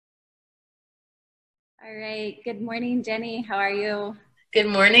All right. Good morning, Jenny. How are you? Good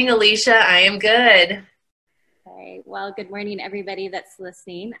morning, Alicia. I am good. Okay. Well, good morning, everybody that's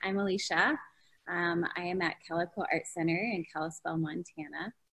listening. I'm Alicia. I am at Calico Art Center in Kalispell,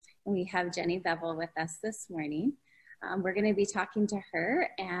 Montana. And we have Jenny Bevel with us this morning. We're going to be talking to her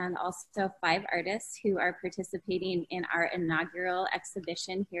and also 5 artists who are participating in our inaugural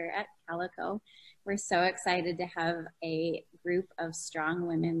exhibition here at Calico. We're so excited to have a group of strong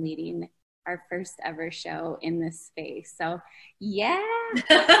women leading our first ever show in this space. So yeah.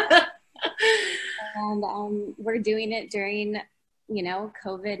 And we're doing it during,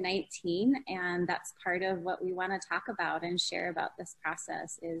 COVID-19. And that's part of what we want to talk about and share about this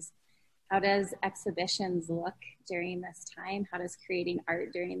process is how does exhibitions look during this time? How does creating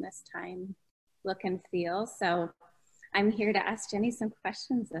art during this time look and feel? So I'm here to ask Jenny some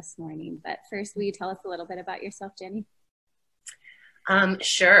questions this morning. But first, will you tell us a little bit about yourself, Jenny?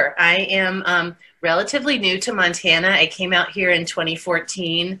 Sure. I am relatively new to Montana. I came out here in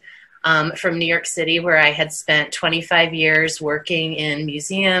 2014 from New York City, where I had spent 25 years working in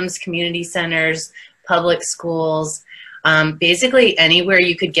museums, community centers, public schools, basically anywhere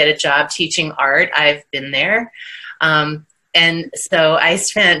you could get a job teaching art, I've been there. And so I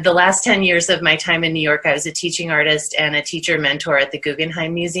spent the last 10 years of my time in New York. I was a teaching artist and a teacher mentor at the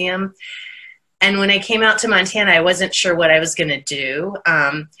Guggenheim Museum. And when I came out to Montana, I wasn't sure what I was going to do.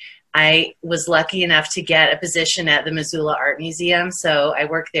 I was lucky enough to get a position at the Missoula Art Museum, so I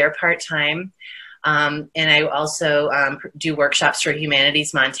work there part-time. And I also do workshops for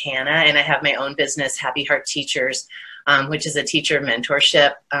Humanities Montana, and I have my own business, Happy Heart Teachers, which is a teacher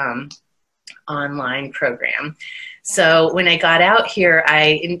mentorship online program. So when I got out here,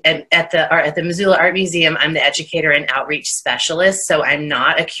 at the Missoula Art Museum, I'm the educator and outreach specialist. So I'm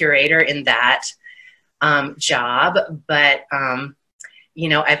not a curator in that job, but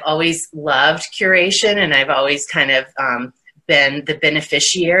I've always loved curation, and I've always kind of been the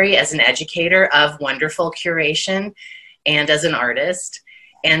beneficiary as an educator of wonderful curation and as an artist.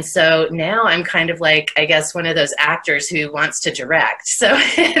 And so now I'm kind of like, I guess, one of those actors who wants to direct. So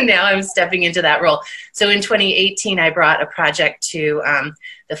now I'm stepping into that role. So in 2018, I brought a project to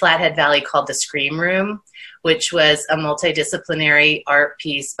the Flathead Valley called The Scream Room, which was a multidisciplinary art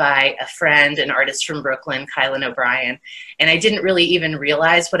piece by a friend, an artist from Brooklyn, Kylan O'Brien. And I didn't really even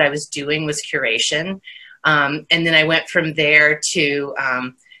realize what I was doing was curation. And then I went from there to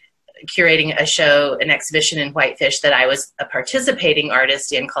curating a show, an exhibition in Whitefish that I was a participating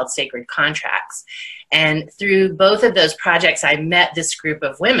artist in called Sacred Contracts. And through both of those projects, I met this group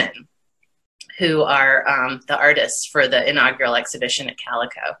of women who are the artists for the inaugural exhibition at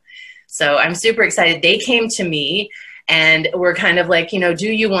Calico. So I'm super excited. They came to me and were kind of like,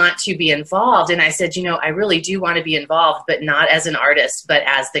 do you want to be involved? And I said, I really do want to be involved, but not as an artist, but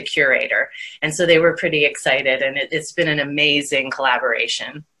as the curator. And so they were pretty excited, and it's been an amazing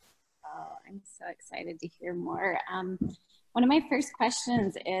collaboration. I'm so excited to hear more. One of my first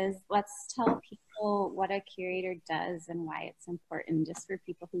questions is, let's tell people what a curator does and why it's important, just for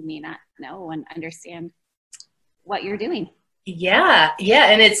people who may not know and understand what you're doing. Yeah,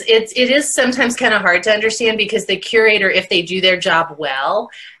 and it is sometimes kind of hard to understand, because the curator, if they do their job well,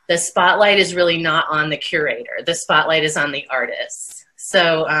 the spotlight is really not on the curator. The spotlight is on the artist.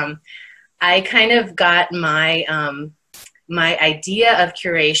 So I kind of got my my idea of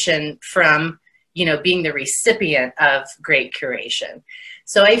curation from, being the recipient of great curation.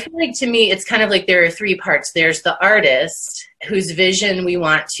 So I feel like, to me, it's kind of like there are 3 parts. There's the artist, whose vision we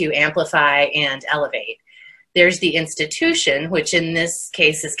want to amplify and elevate. There's the institution, which in this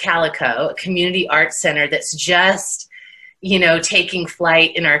case is Calico, a community arts center that's just, taking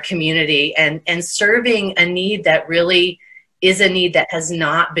flight in our community and serving a need that really is a need that has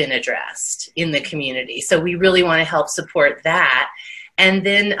not been addressed in the community. So we really want to help support that. And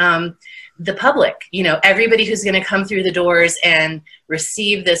then the public, everybody who's going to come through the doors and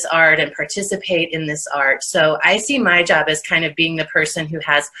receive this art and participate in this art. So I see my job as kind of being the person who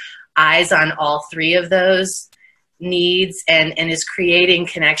has eyes on all 3 of those needs and is creating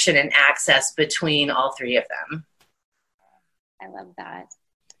connection and access between all 3 of them. I love that.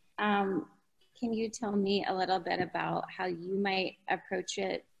 Can you tell me a little bit about how you might approach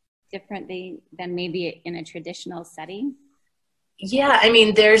it differently than maybe in a traditional setting? Yeah, I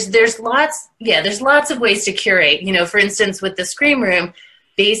mean, there's lots of ways to curate. For instance, with the Scream Room,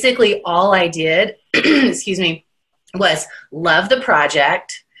 basically all I did, excuse me, was love the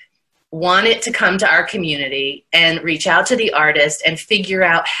project, want it to come to our community, and reach out to the artist and figure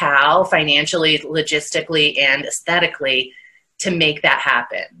out how financially, logistically, and aesthetically to make that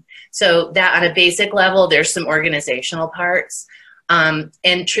happen. So that on a basic level, there's some organizational parts.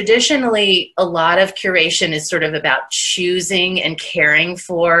 And traditionally, a lot of curation is sort of about choosing and caring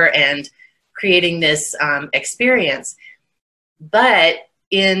for and creating this experience. But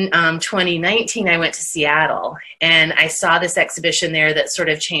in 2019, I went to Seattle and I saw this exhibition there that sort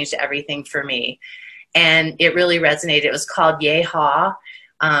of changed everything for me. And it really resonated. It was called Yeha.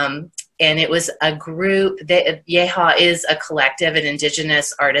 And it was a group that Yeha is a collective, an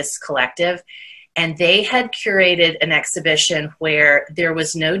Indigenous artists collective. And they had curated an exhibition where there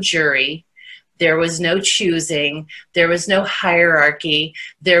was no jury, there was no choosing, there was no hierarchy,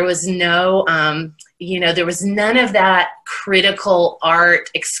 there was no, there was none of that critical art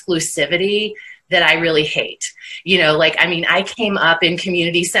exclusivity that I really hate. I came up in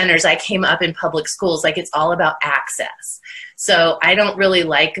community centers, I came up in public schools, like it's all about access. So I don't really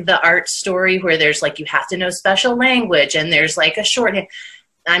like the art story where there's like, you have to know special language and there's like a shorthand.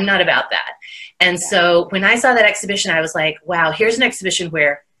 I'm not about that. And so when I saw that exhibition, I was like, wow, here's an exhibition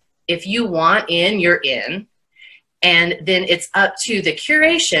where if you want in, you're in. And then it's up to the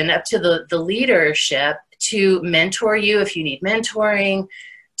curation, up to the leadership to mentor you if you need mentoring,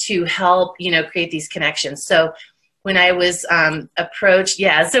 to help, create these connections. So when I was approached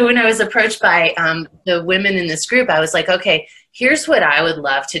by the women in this group, I was like, okay, here's what I would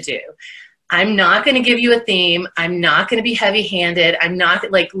love to do. I'm not going to give you a theme. I'm not going to be heavy-handed. I'm not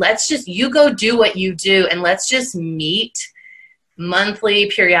you go do what you do and let's just meet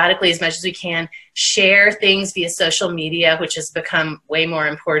monthly, periodically, as much as we can, share things via social media, which has become way more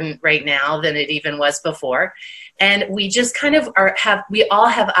important right now than it even was before. And we just kind of we all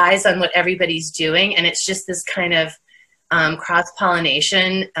have eyes on what everybody's doing. And it's just this kind of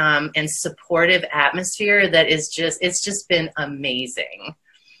cross-pollination and supportive atmosphere that is it's just been amazing.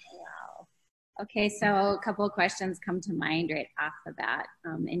 Wow. Okay, so a couple of questions come to mind right off the bat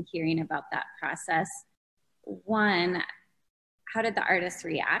in hearing about that process. One, how did the artists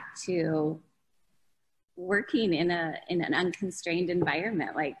react to working in an unconstrained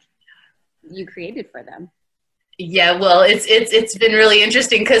environment like you created for them? Yeah, well, it's been really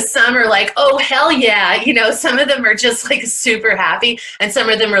interesting because some are like, oh, hell yeah. Some of them are just like super happy. And some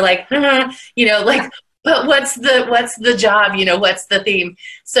of them are like, but what's the job? What's the theme?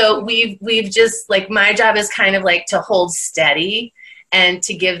 So we've just my job is kind of like to hold steady and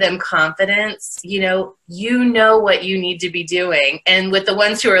to give them confidence. You know what you need to be doing. And with the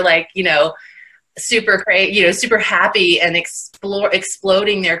ones who are like, super great, super happy and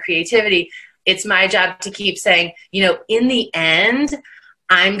exploding their creativity, it's my job to keep saying, in the end,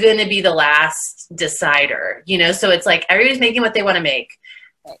 I'm going to be the last decider, so it's like everybody's making what they want to make.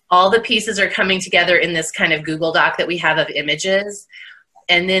 All the pieces are coming together in this kind of Google Doc that we have of images.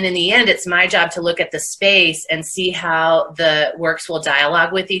 And then in the end, it's my job to look at the space and see how the works will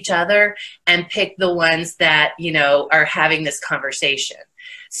dialogue with each other and pick the ones that, are having this conversation.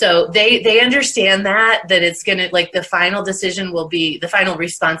 So they understand that it's going to, the final decision will be, the final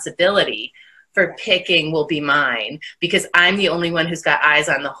responsibility for picking will be mine because I'm the only one who's got eyes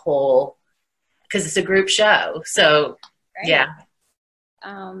on the whole, because it's a group show. So, right. Yeah.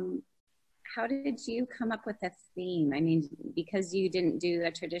 How did you come up with a theme? I mean, because you didn't do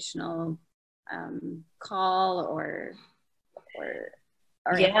a traditional call or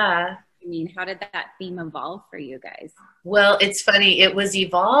yeah. I mean, how did that theme evolve for you guys? Well, it's funny. It was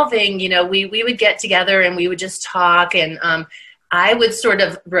evolving. We would get together and we would just talk, and I would sort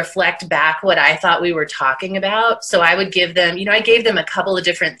of reflect back what I thought we were talking about. So I would give them, I gave them a couple of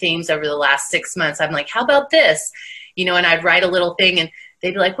different themes over the last 6 months. I'm like, how about this? And I'd write a little thing and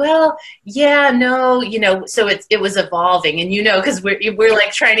they'd be like, well, yeah, no, so it was evolving. And, because we're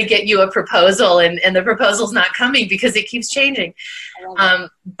like trying to get you a proposal and the proposal's not coming because it keeps changing.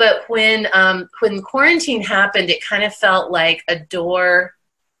 But when quarantine happened, it kind of felt like a door,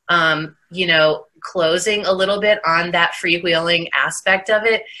 closing a little bit on that freewheeling aspect of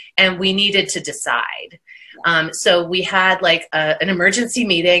it. And we needed to decide. So we had an emergency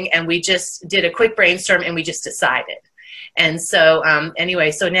meeting and we just did a quick brainstorm and we just decided. And so anyway,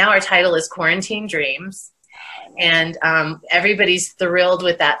 so now our title is Quarantine Dreams. And everybody's thrilled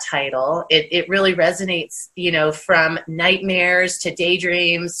with that title. It really resonates, from nightmares to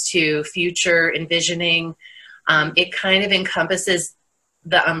daydreams to future envisioning. It kind of encompasses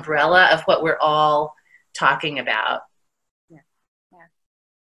the umbrella of what we're all talking about. Yeah.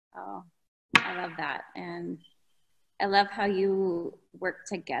 Oh, I love that. And I love how you work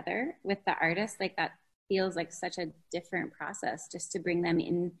together with the artists. Like that feels like such a different process just to bring them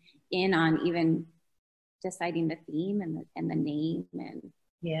in on even deciding the theme and the name. And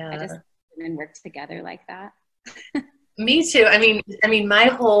yeah, I just and work together like that. Me too. I mean, my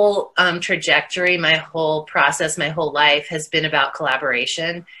whole trajectory, my whole process, my whole life has been about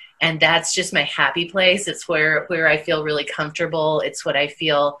collaboration, and that's just my happy place. It's where I feel really comfortable. It's what I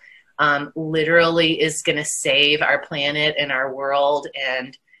feel literally is going to save our planet and our world.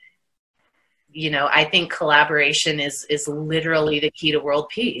 And I think collaboration is literally the key to world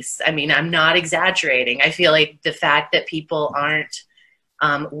peace. I mean, I'm not exaggerating. I feel like the fact that people aren't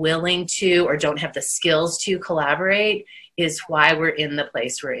willing to or don't have the skills to collaborate is why we're in the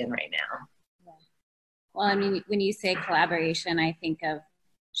place we're in right now. Well, I mean, when you say collaboration, I think of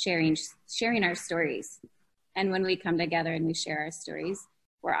sharing our stories. And when we come together and we share our stories,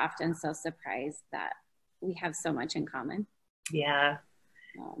 we're often so surprised that we have so much in common. Yeah.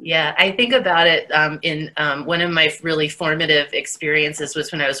 Yeah, I think about it in one of my really formative experiences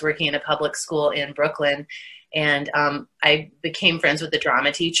was when I was working in a public school in Brooklyn. And I became friends with the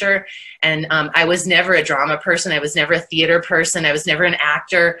drama teacher. And I was never a drama person. I was never a theater person. I was never an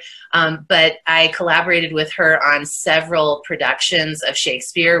actor. But I collaborated with her on several productions of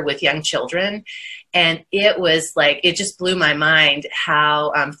Shakespeare with young children. And it was like, it just blew my mind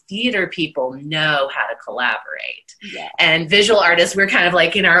how theater people know how to collaborate. Yeah. And visual artists, we're kind of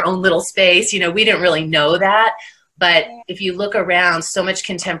like in our own little space. We didn't really know that. But if you look around, so much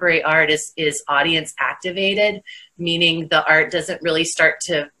contemporary art is audience activated, meaning the art doesn't really start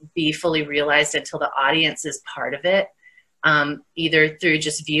to be fully realized until the audience is part of it, either through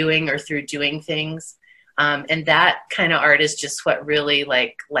just viewing or through doing things. And that kind of art is just what really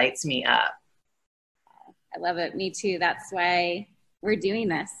lights me up. I love it. Me too. That's why we're doing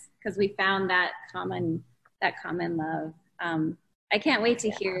this, because we found that common love. I can't wait to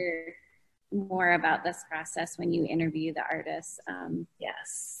hear more about this process when you interview the artists.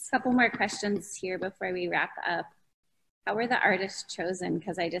 Yes. A couple more questions here before we wrap up. How were the artists chosen?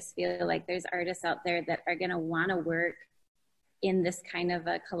 Because I just feel like there's artists out there that are going to want to work in this kind of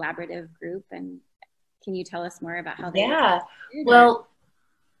a collaborative group. And can you tell us more about how they? Yeah. Well,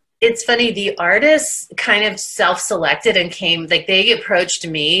 it's funny. The artists kind of self-selected and came, like they approached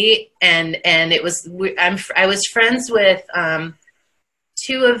me, and it was I was friends with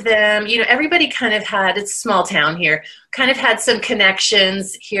two of them. Everybody kind of had, it's a small town here, kind of had some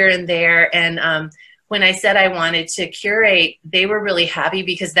connections here and there. And when I said I wanted to curate, they were really happy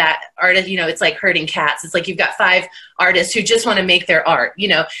because that artist, it's like herding cats. It's like you've got 5 artists who just want to make their art,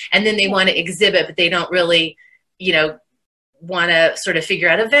 and then they want to exhibit, but they don't really, want to sort of figure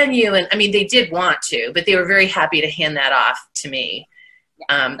out a venue. And I mean, they did want to, but they were very happy to hand that off to me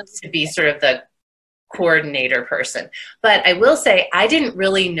to be sort of the coordinator person. But I will say, I didn't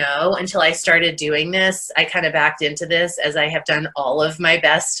really know until I started doing this. I kind of backed into this, as I have done all of my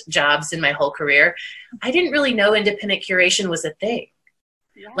best jobs in my whole career. I didn't really know independent curation was a thing.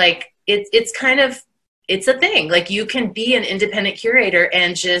 Yeah. Like it's a thing. Like you can be an independent curator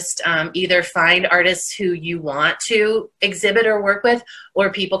and just either find artists who you want to exhibit or work with,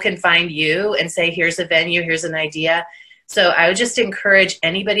 or people can find you and say, here's a venue, here's an idea. So I would just encourage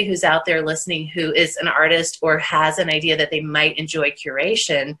anybody who's out there listening who is an artist or has an idea that they might enjoy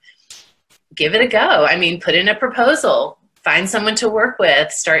curation, give it a go. I mean, put in a proposal, find someone to work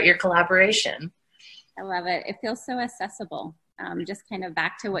with, start your collaboration. I love it. It feels so accessible. Just kind of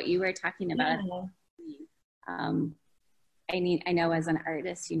back to what you were talking about. Yeah. I know as an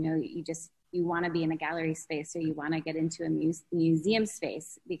artist, you want to be in a gallery space, or you want to get into a museum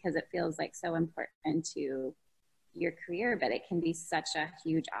space because it feels like so important to your career, but it can be such a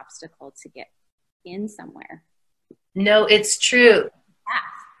huge obstacle to get in somewhere. No, it's true.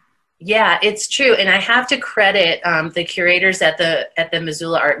 Yeah, it's true. And I have to credit the curators at the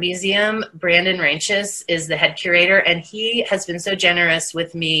Missoula Art Museum. Brandon Ranches is the head curator, and he has been so generous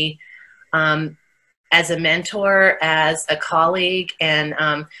with me as a mentor, as a colleague. And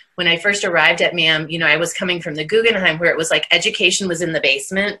when I first arrived at MAM, I was coming from the Guggenheim, where it was like education was in the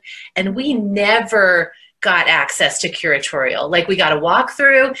basement, and we never got access to curatorial. Like we got a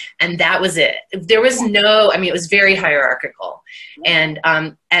walkthrough and that was it. There was it was very hierarchical. And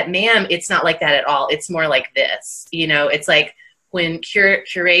at MAM, it's not like that at all. It's more like this, it's like when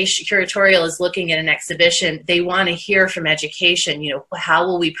curatorial is looking at an exhibition, they want to hear from education, how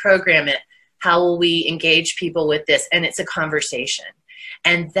will we program it? How will we engage people with this? And it's a conversation.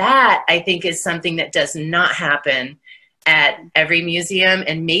 And that, I think, is something that does not happen at every museum,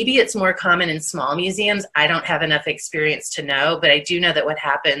 and maybe it's more common in small museums. I don't have enough experience to know, but I do know that what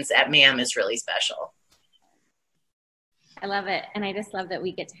happens at MAM is really special. I love it, and I just love that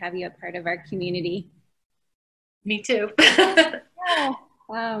we get to have you a part of our community. Me too. Yeah.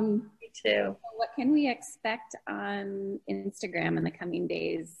 Me too. What can we expect on Instagram in the coming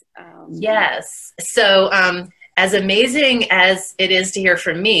days? Yes. So as amazing as it is to hear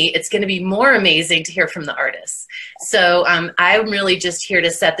from me, it's going to be more amazing to hear from the artists. So I'm really just here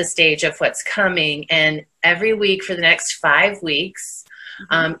to set the stage of what's coming. And every week for the next 5 weeks,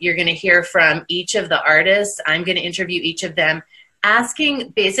 you're going to hear from each of the artists. I'm going to interview each of them, asking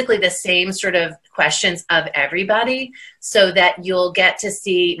basically the same sort of questions of everybody, so that you'll get to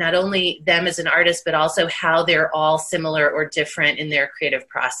see not only them as an artist, but also how they're all similar or different in their creative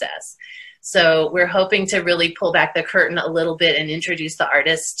process. So we're hoping to really pull back the curtain a little bit and introduce the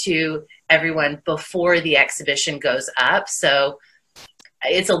artists to everyone before the exhibition goes up. So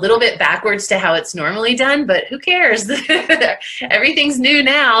it's a little bit backwards to how it's normally done, but who cares? Everything's new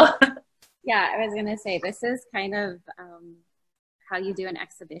now. Yeah, I was going to say, this is kind of how you do an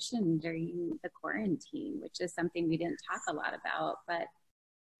exhibition during the quarantine, which is something we didn't talk a lot about. But,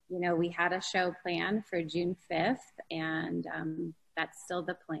 you know, we had a show planned for June 5th, and that's still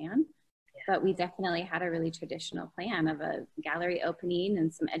the plan. But we definitely had a really traditional plan of a gallery opening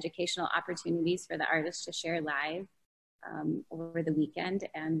and some educational opportunities for the artists to share live over the weekend.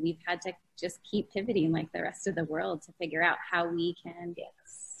 And we've had to just keep pivoting like the rest of the world to figure out how we can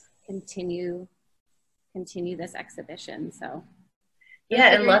continue this exhibition. So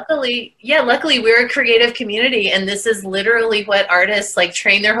yeah, and luckily we're a creative community, and this is literally what artists like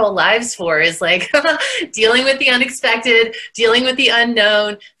train their whole lives for, is like dealing with the unexpected, dealing with the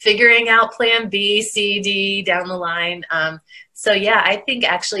unknown, figuring out plan B, C, D down the line. So yeah, I think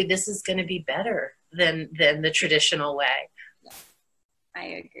actually this is going to be better than the traditional way. I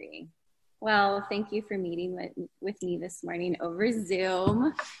agree. Well, thank you for meeting with me this morning over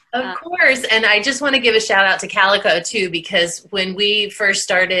Zoom. Of course. And I just want to give a shout out to Calico too, because when we first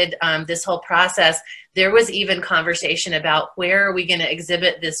started this whole process, there was even conversation about where are we going to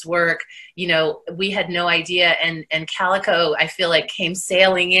exhibit this work. You know, we had no idea. And Calico, I feel like, came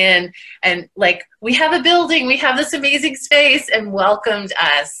sailing in and like, we have a building, we have this amazing space, and welcomed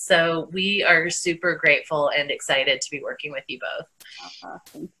us. So we are super grateful and excited to be working with you both. Oh,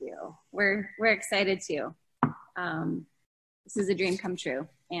 thank you. We're excited too. This is a dream come true,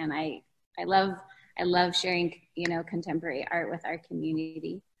 and I love sharing, you know, contemporary art with our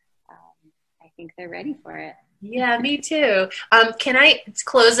community. I think they're ready for it. Yeah, me too. Can I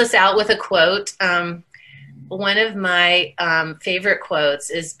close us out with a quote? One of my favorite quotes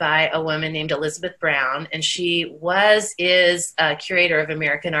is by a woman named Elizabeth Brown, and she is a curator of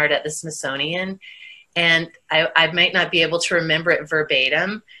American art at the Smithsonian. And I might not be able to remember it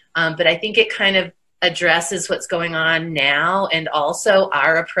verbatim, but I think it kind of addresses what's going on now and also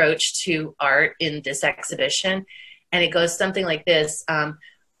our approach to art in this exhibition. And it goes something like this.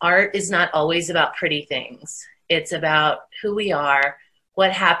 Art is not always about pretty things. It's about who we are,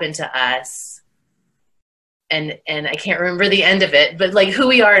 what happened to us, and I can't remember the end of it, but like who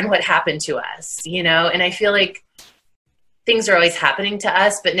we are and what happened to us, you know? And I feel like things are always happening to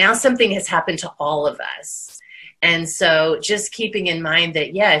us, but now something has happened to all of us. And so just keeping in mind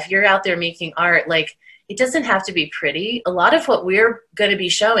that, yeah, if you're out there making art, like it doesn't have to be pretty. A lot of what we're going to be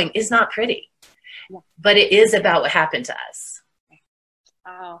showing is not pretty, but it is about what happened to us.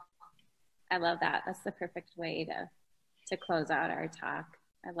 Oh, I love that. That's the perfect way to close out our talk.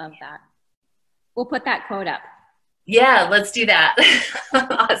 I love that. We'll put that quote up. Yeah, let's do that.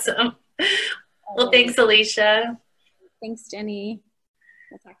 Awesome. Well, thanks, Alicia. Thanks, Jenny.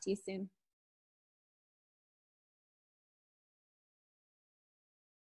 We'll talk to you soon.